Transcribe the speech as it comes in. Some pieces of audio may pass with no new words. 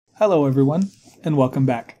Hello everyone, and welcome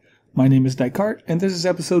back. My name is Dycart, and this is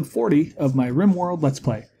episode 40 of my Rimworld Let's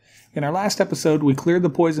Play. In our last episode, we cleared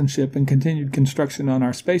the poison ship and continued construction on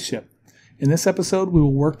our spaceship. In this episode, we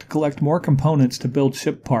will work to collect more components to build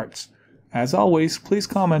ship parts. As always, please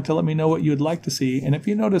comment to let me know what you would like to see, and if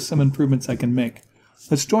you notice some improvements I can make.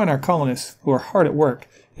 Let's join our colonists, who are hard at work,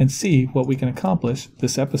 and see what we can accomplish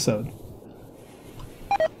this episode.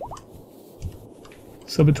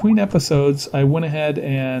 So between episodes, I went ahead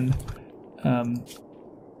and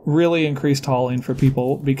really increased hauling for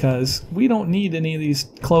people because we don't need any of these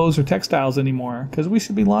clothes or textiles anymore because we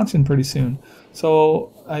should be launching pretty soon.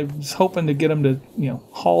 So I was hoping to get them to,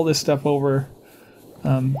 haul this stuff over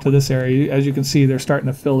to this area. As you can see, they're starting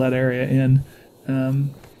to fill that area in.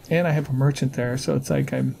 And I have a merchant there, so it's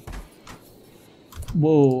like I'm...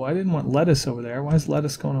 Whoa, I didn't want lettuce over there. Why is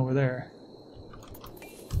lettuce going over there?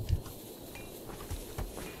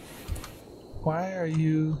 Why are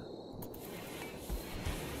you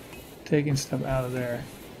taking stuff out of there?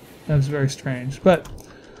 That's very strange. But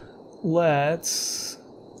let's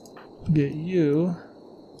get you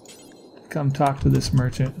to come talk to this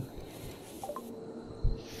merchant.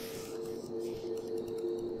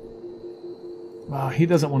 Wow, he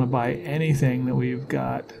doesn't want to buy anything that we've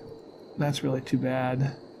got. That's really too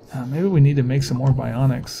bad. Maybe we need to make some more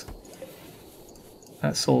bionics.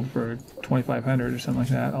 That sold for 2,500 or something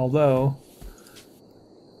like that. Although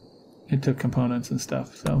it took components and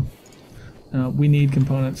stuff, so we need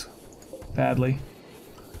components badly.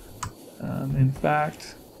 In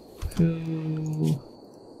fact,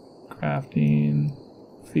 crafting,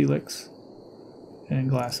 Felix, and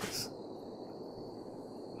glasses.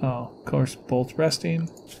 Oh, of course, both resting.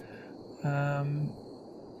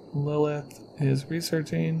 Lilith is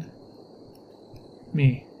researching.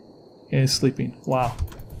 Me is sleeping. Wow.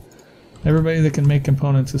 Everybody that can make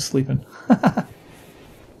components is sleeping.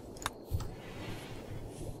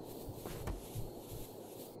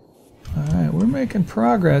 Alright, we're making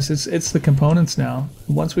progress. It's the components now.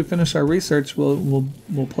 Once we finish our research, we'll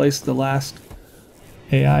place the last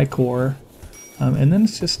AI core. And then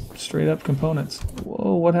it's just straight up components.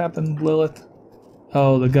 Whoa, what happened, Lilith?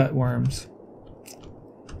 Oh, the gut worms.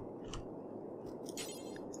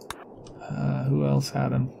 Who else had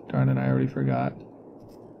them? Darn it, I already forgot.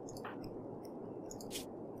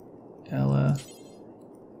 Ella.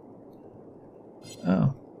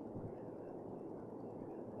 Oh.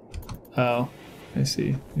 Oh, I see.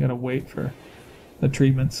 You gotta wait for the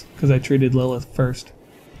treatments, because I treated Lilith first.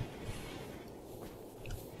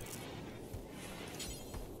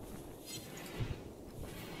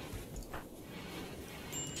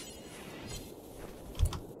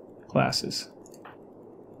 Glasses.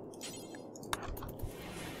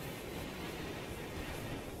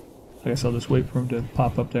 I guess I'll just wait for him to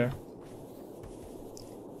pop up there.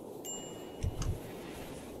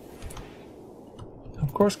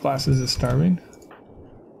 Of course Glasses is starving.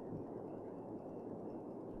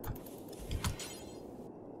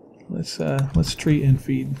 Let's treat and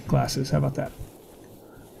feed Glasses. How about that?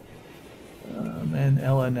 And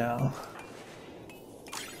Ella now.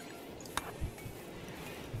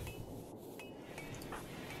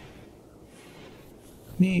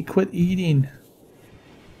 Me, quit eating.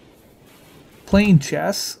 Playing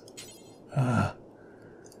chess?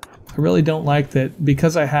 I really don't like that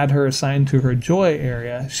because I had her assigned to her joy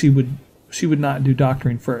area, she would not do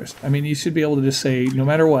doctoring first. I mean, you should be able to just say, no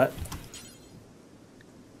matter what,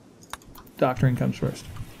 doctoring comes first.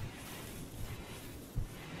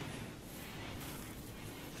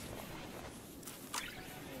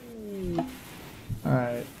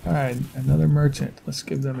 Alright, another merchant. Let's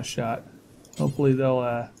give them a shot. Hopefully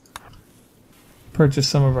they'll purchase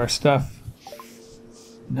some of our stuff.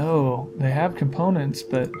 No, they have components,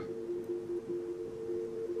 but...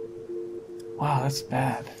 Wow, that's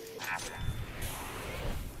bad.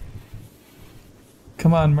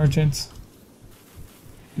 Come on, merchants.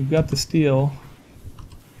 We've got the steel.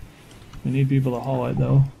 We need people to haul it,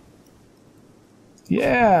 though.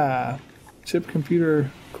 Yeah! Chip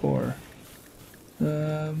computer core.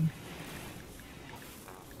 You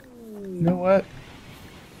know what?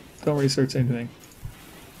 Don't research anything.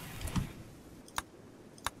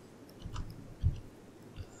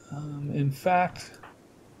 In fact,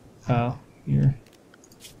 but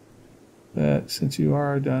since you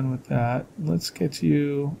are done with that, let's get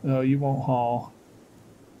you. Oh, you won't haul.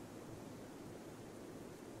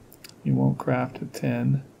 You won't craft a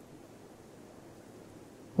 10.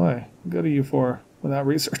 Why? Go to you for without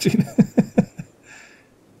researching.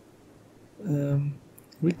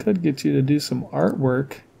 We could get you to do some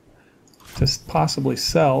artwork to possibly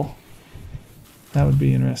sell. That would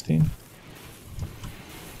be interesting.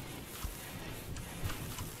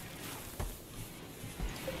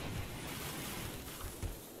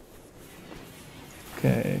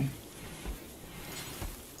 Okay.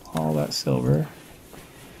 All that silver.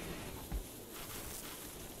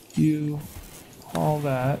 You haul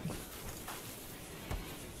that.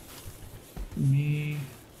 Me.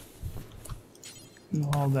 You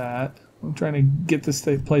haul that. I'm trying to get this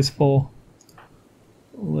place full.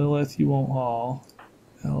 Lilith, you won't haul.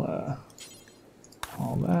 I'll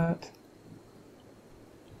haul that.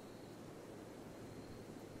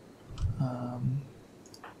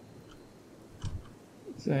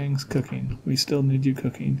 Zhang's cooking. We still need you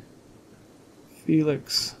cooking.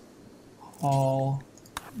 Felix, haul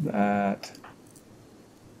that.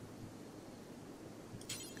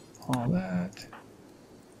 Haul that.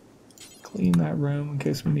 Clean that room in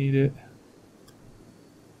case we need it.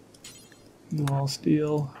 You all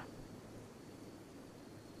steel.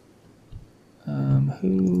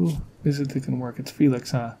 Who is it that can work? It's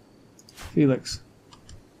Felix, huh? Felix.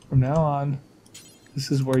 From now on,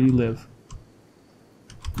 this is where you live.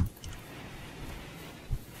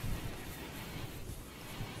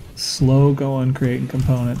 Slow going creating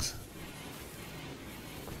components.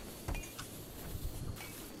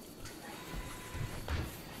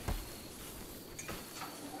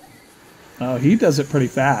 Oh, he does it pretty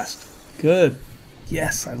fast. Good.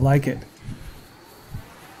 Yes, I like it.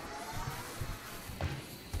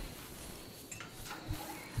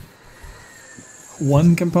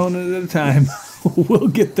 One component at a time. We'll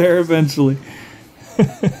get there eventually.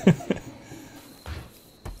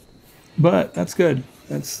 But that's good.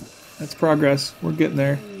 That's progress. We're getting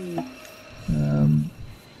there.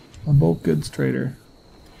 A bulk goods trader.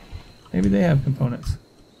 Maybe they have components.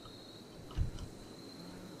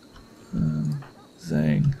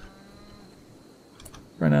 Zhang.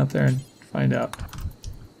 Run out there and find out.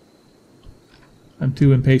 I'm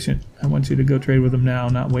too impatient. I want you to go trade with them now,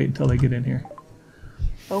 not wait until they get in here.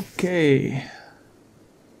 Okay.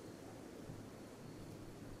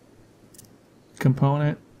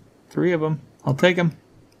 Component. 3 of them. I'll take them.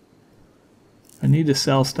 I need to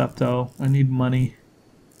sell stuff though. I need money.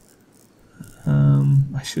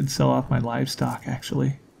 I should sell off my livestock actually.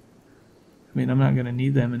 I mean, I'm not going to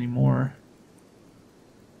need them anymore.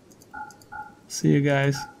 See you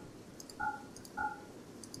guys.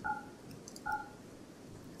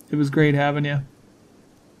 It was great having you.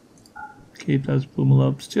 Keep those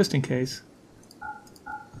boomalopes just in case.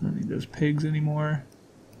 I don't need those pigs anymore.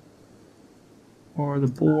 Or the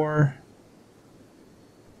boar.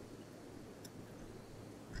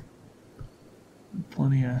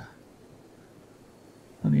 Plenty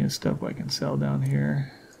of stuff I can sell down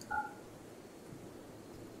here.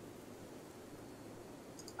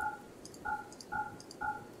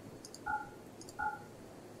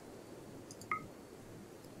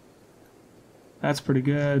 That's pretty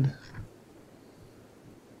good.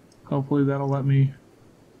 Hopefully that'll let me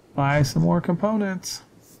buy some more components.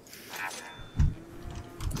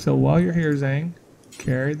 So while you're here, Zhang,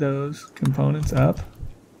 carry those components up.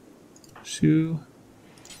 Shu,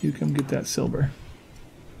 you come get that silver.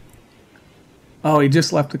 Oh, he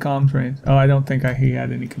just left the comms range. Oh, I don't think he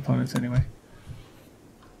had any components anyway.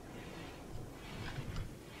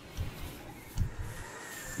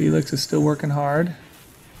 Felix is still working hard.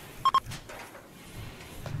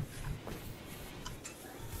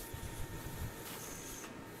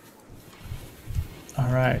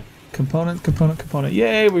 All right, component.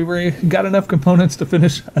 Yay, we got enough components to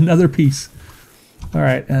finish another piece. All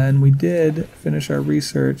right, and we did finish our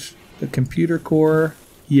research. The computer core,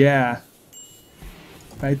 yeah,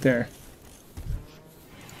 right there.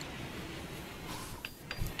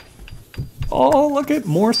 Oh, look at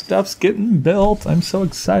more stuff's getting built. I'm so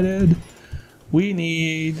excited. We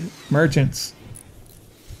need merchants.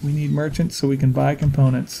 We need merchants so we can buy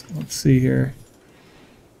components. Let's see here.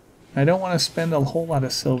 I don't want to spend a whole lot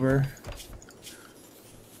of silver,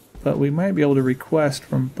 but we might be able to request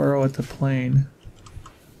from Burrow at the Plain.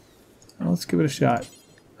 Well, let's give it a shot.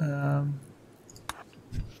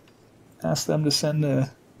 Ask them to send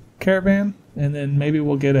a caravan, and then maybe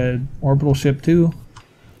we'll get an orbital ship too.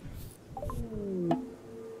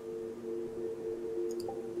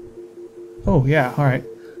 Oh yeah, alright.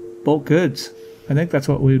 Bulk goods. I think that's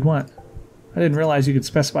what we'd want. I didn't realize you could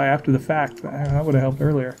specify after the fact. That would have helped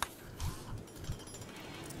earlier.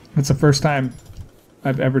 That's the first time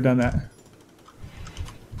I've ever done that.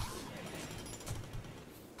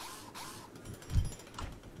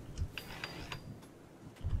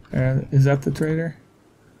 Is that the trader?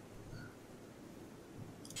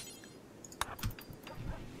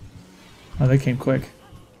 Oh, they came quick.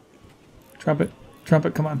 Trumpet,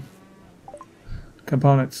 come on.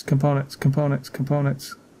 Components.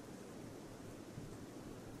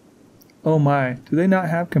 Oh my, do they not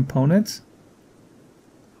have components?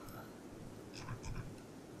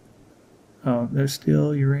 Oh, there's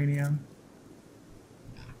steel, uranium.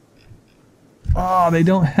 Oh, they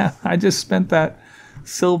don't have... I just spent that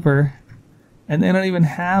silver, and they don't even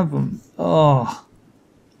have them. Oh.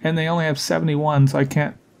 And they only have 71, so I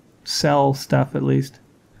can't sell stuff at least.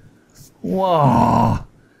 Whoa.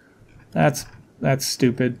 That's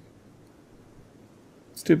stupid.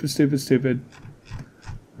 Stupid.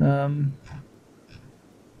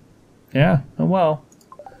 Yeah, oh well.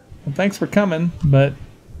 Well, thanks for coming, but...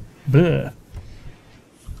 Bleh.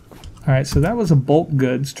 Alright, so that was a bulk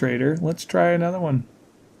goods trader. Let's try another one.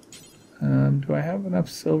 Do I have enough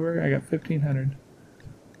silver? I got 1,500.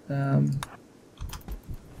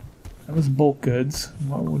 That was bulk goods.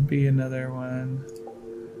 What would be another one?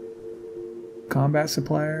 Combat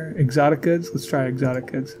supplier? Exotic goods? Let's try exotic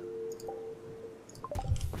goods.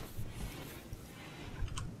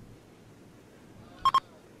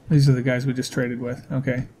 These are the guys we just traded with.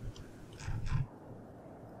 Okay.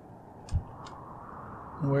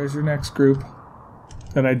 Where's your next group?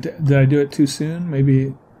 Did I do it too soon? Maybe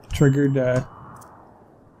it triggered...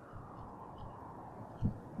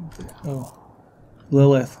 Oh.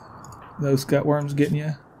 Lilith. Those gutworms getting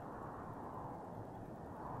you?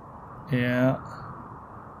 Yeah.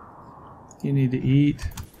 You need to eat.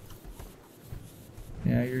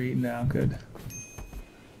 Yeah, you're eating now. Good.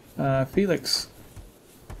 Felix.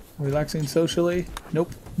 Relaxing socially?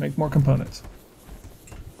 Nope. Make more components.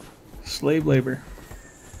 Slave labor.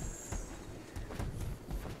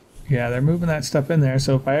 Yeah, they're moving that stuff in there,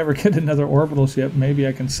 so if I ever get another orbital ship, maybe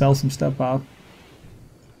I can sell some stuff off.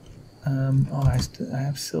 Oh, I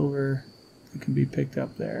have silver that can be picked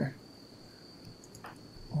up there.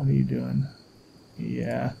 What are you doing?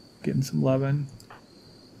 Yeah, getting some loving.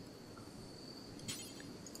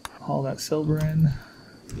 Haul that silver in.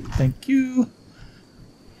 Thank you.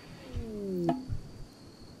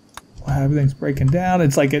 Wow, everything's breaking down.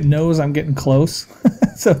 It's like it knows I'm getting close.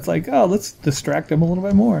 So it's like, oh, let's distract them a little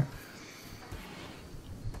bit more.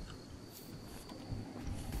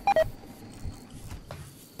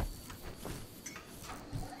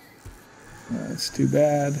 That's too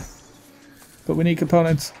bad. But we need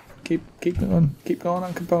components. Keep going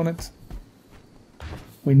on components.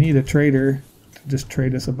 We need a trader to just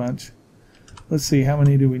trade us a bunch. Let's see, how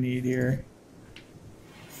many do we need here?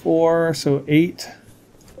 4, so 8.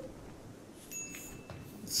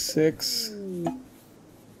 6.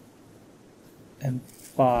 And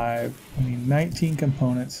 5. We need 19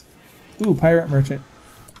 components. Ooh, pirate merchant.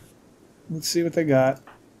 Let's see what they got.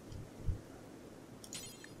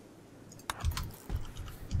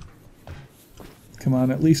 Come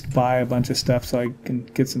on, at least buy a bunch of stuff so I can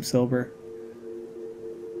get some silver.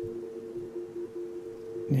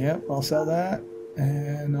 Yep, I'll sell that,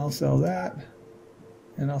 and I'll sell that,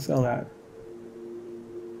 and I'll sell that.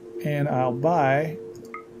 And I'll buy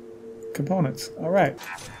components. Alright.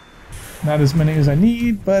 Not as many as I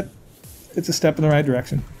need, but it's a step in the right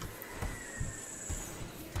direction.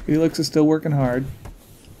 Felix is still working hard.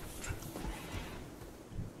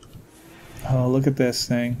 Oh, look at this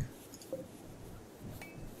thing.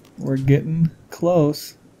 We're getting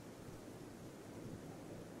close.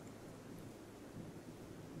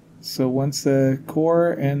 So once the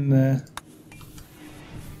core and the...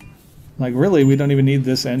 Like, really, we don't even need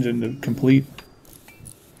this engine to complete.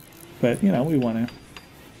 But, you know, we want to.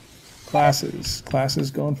 Classes.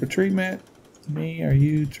 Classes going for treatment. Me, are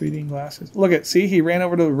you treating glasses? Look at, see, he ran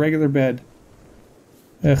over to the regular bed.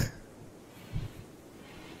 Ugh.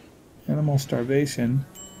 Animal starvation.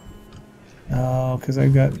 Oh, because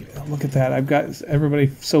I've got, look at that. I've got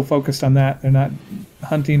everybody so focused on that. They're not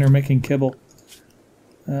hunting or making kibble.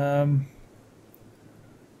 Who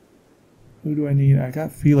do I need? I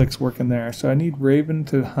got Felix working there. So I need Raven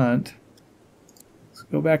to hunt. Let's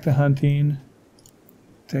go back to hunting.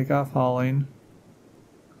 Take off hauling.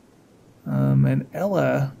 And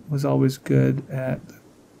Ella was always good at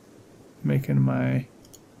making my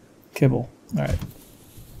kibble. All right.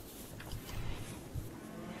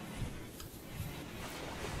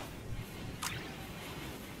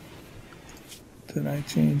 Did I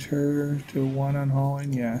change her to 1 on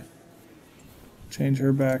hauling? Yeah. Change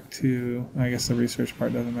her back to, I guess the research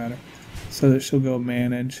part doesn't matter. So that she'll go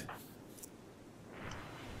manage.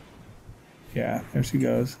 Yeah, there she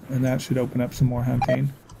goes. And that should open up some more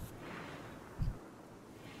hunting.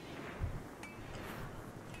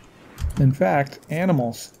 In fact,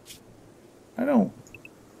 animals. I don't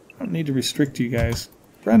need to restrict you guys.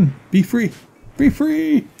 Run, be free. Be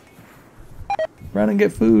free. Run and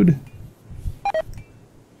get food.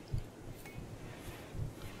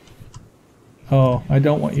 Oh, I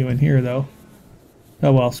don't want you in here, though.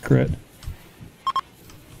 Oh well, screw it.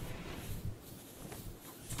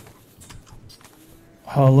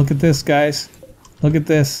 Oh, look at this, guys. Look at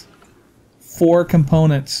this. 4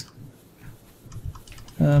 components.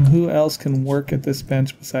 Who else can work at this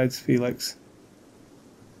bench besides Felix?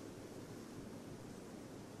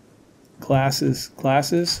 Classes.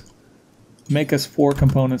 Classes? Make us 4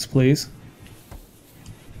 components, please.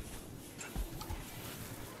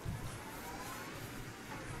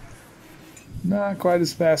 Not quite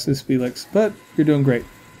as fast as Felix, but you're doing great.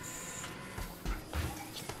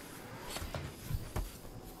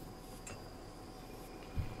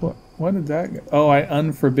 What did that go? Oh, I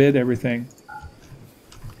unforbid everything.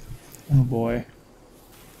 Oh boy.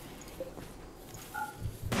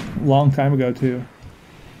 Long time ago too.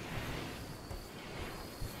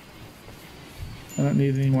 I don't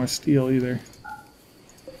need any more steel either.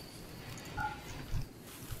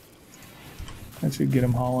 That should get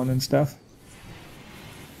him hauling and stuff.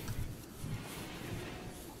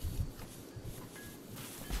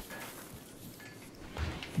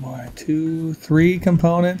 Boy, 2, 3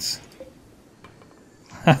 components.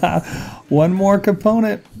 One more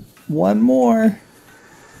component. One more.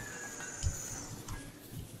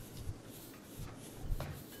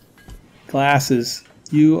 Glasses.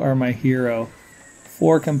 You are my hero.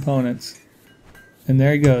 4 components. And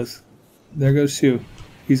there he goes. There goes Shu.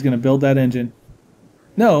 He's going to build that engine.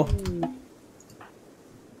 No.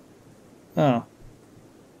 Oh.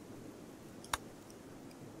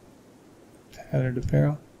 Tattered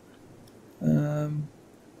apparel.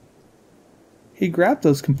 He grabbed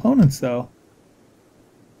those components, though.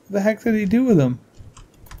 What the heck did he do with them?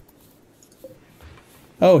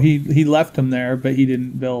 Oh, he left them there, but he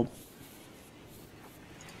didn't build.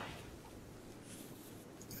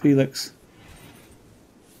 Felix.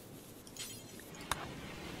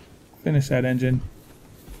 Finish that engine.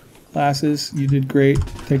 Classes, you did great.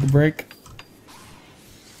 Take a break.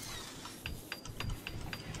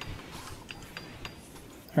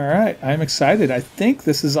 Alright, I'm excited. I think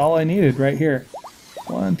this is all I needed right here.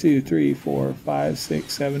 1, 2, 3, 4, 5,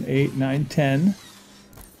 6, 7, 8, 9, 10.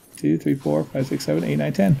 2, 3, 4, 5, 6, 7, 8,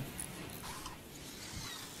 9, 10.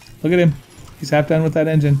 Look at him. He's half done with that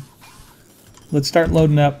engine. Let's start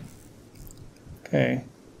loading up. Okay.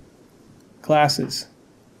 Classes.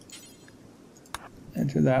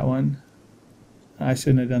 Enter that one. I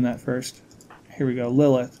shouldn't have done that first. Here we go.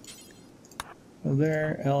 Lilith. Go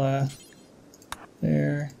there. Ella.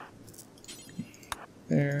 There.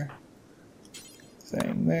 There.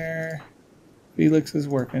 Thing there. Felix is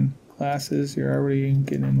working. Classes, you're already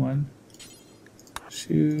getting in one.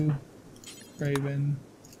 Shu. Raven.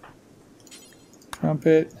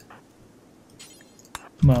 Trumpet.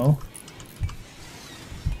 Mo.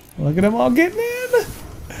 Look at them all getting in!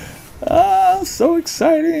 Ah, so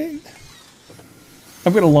exciting!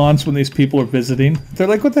 I'm gonna launch when these people are visiting. They're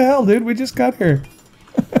like, what the hell, dude? We just got here.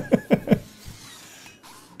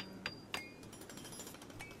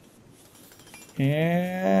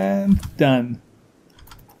 And done.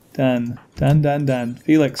 Done. Done, done, done.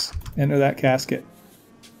 Felix, enter that casket.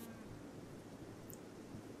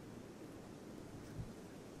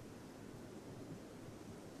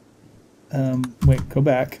 Wait, go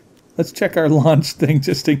back. Let's check our launch thing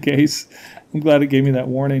just in case. I'm glad it gave me that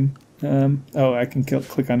warning. Oh, I can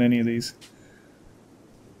click on any of these.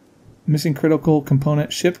 Missing critical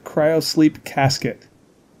component. Ship cryo sleep casket.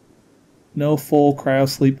 No full cryo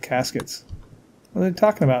sleep caskets. What are they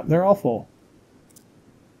talking about? They're all full.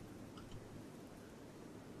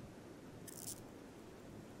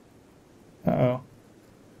 Uh-oh.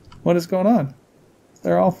 What is going on?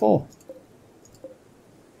 They're all full.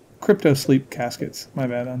 Crypto sleep caskets. My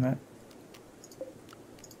bad on that.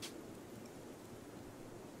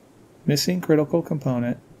 Missing critical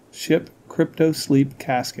component. Ship crypto sleep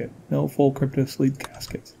casket. No full crypto sleep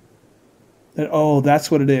caskets. Oh,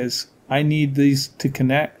 that's what it is. I need these to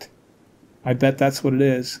connect. I bet that's what it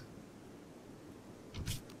is.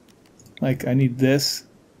 Like, I need this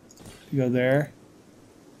to go there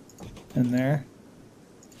and there.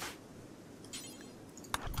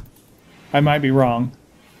 I might be wrong.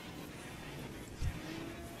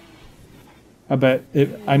 I bet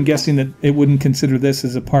I'm guessing that it wouldn't consider this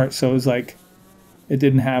as a part, so it was like it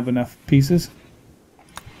didn't have enough pieces.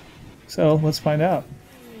 So let's find out.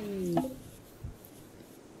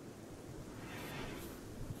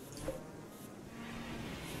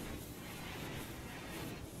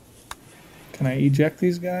 Can I eject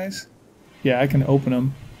these guys? Yeah, I can open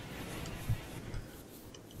them.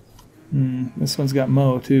 This one's got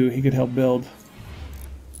Mo too. He could help build.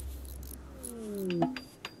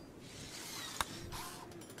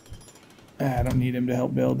 I don't need him to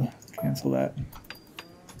help build. Cancel that.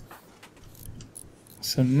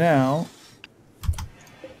 So now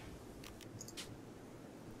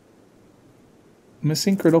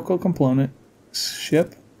Missing critical component.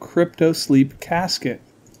 Ship crypto sleep casket.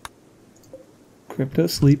 Crypto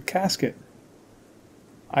sleep casket.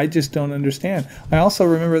 I just don't understand. I also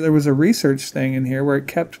remember there was a research thing in here where it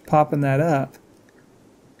kept popping that up.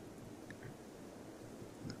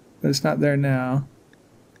 But it's not there now.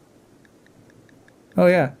 Oh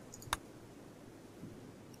yeah.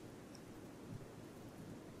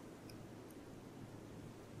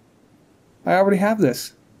 I already have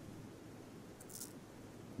this.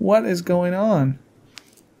 What is going on?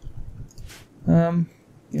 You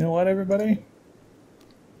know what, everybody?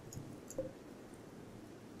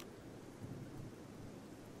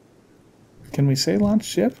 Can we say launch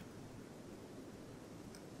ship?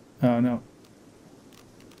 Oh, no.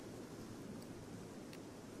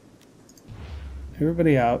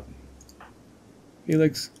 Everybody out.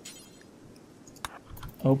 Felix,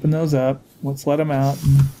 open those up. Let's let them out.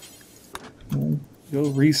 We'll go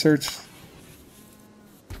research.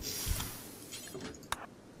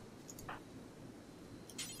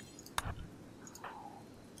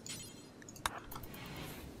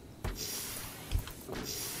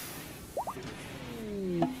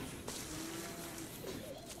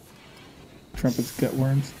 Trumpet's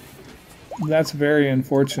gutworms. That's very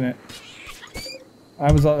unfortunate.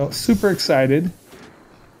 I was super excited.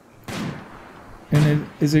 And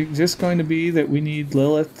is it just going to be that we need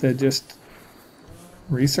Lilith to just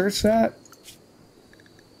research that?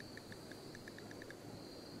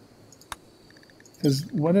 Because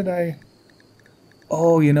what did I...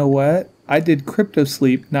 Oh, you know what? I did crypto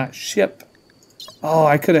sleep, not ship. Oh,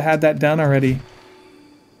 I could have had that done already.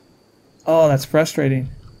 Oh, that's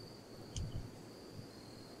frustrating.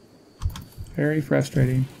 Very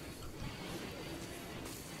frustrating.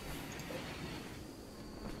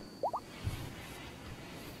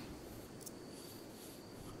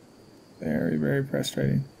 Very, very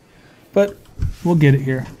frustrating. But we'll get it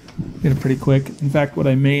here. Get it pretty quick. In fact, what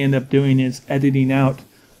I may end up doing is editing out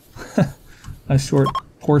a short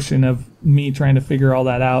portion of me trying to figure all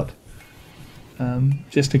that out.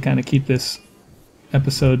 Just to kind of keep this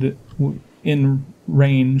episode in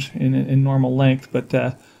range, in normal length, but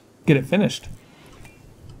get it finished.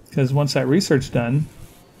 Because once that research's done,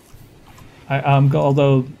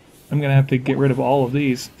 although I'm going to have to get rid of all of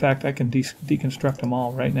these. In fact, I can deconstruct them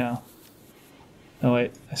all right now. Oh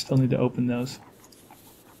wait, I still need to open those.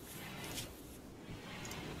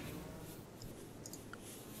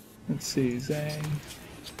 Let's see, Zang.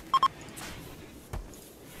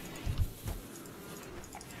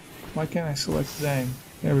 Why can't I select Zang?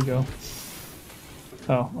 There we go.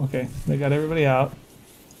 Oh, okay. They got everybody out.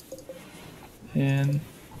 And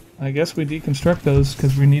I guess we deconstruct those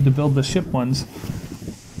because we need to build the ship ones.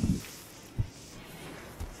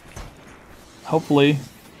 Hopefully,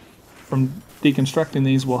 from deconstructing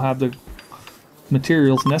these, we'll have the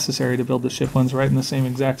materials necessary to build the ship ones right in the same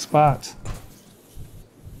exact spots.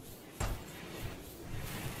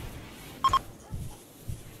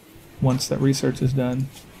 Once that research is done.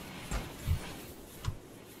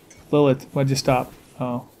 Lilith, why'd you stop?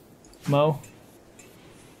 Oh. Mo?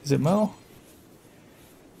 Is it Mo?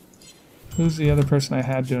 Who's the other person I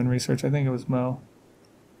had doing research? I think it was Mo.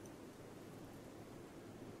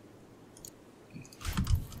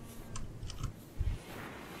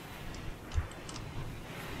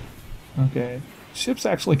 Okay. Ship's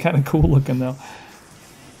actually kind of cool looking though.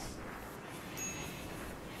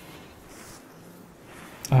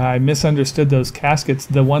 I misunderstood those caskets.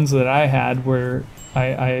 The ones that I had were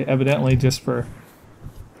I evidently just for,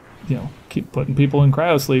 you know, keep putting people in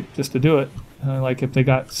cryosleep just to do it. Like if they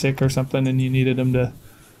got sick or something and you needed them to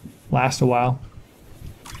last a while.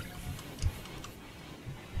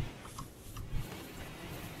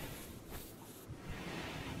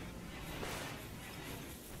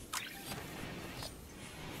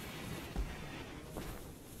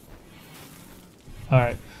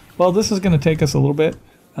 Alright, well this is going to take us a little bit,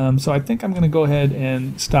 so I think I'm going to go ahead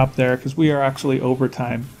and stop there because we are actually over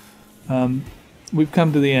time. We've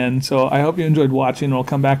come to the end, so I hope you enjoyed watching. We'll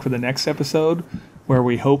come back for the next episode where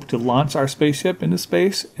we hope to launch our spaceship into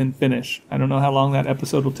space and finish. I don't know how long that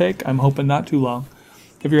episode will take. I'm hoping not too long.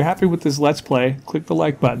 If you're happy with this Let's Play, click the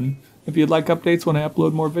like button. If you'd like updates when I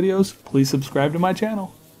upload more videos, please subscribe to my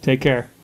channel. Take care.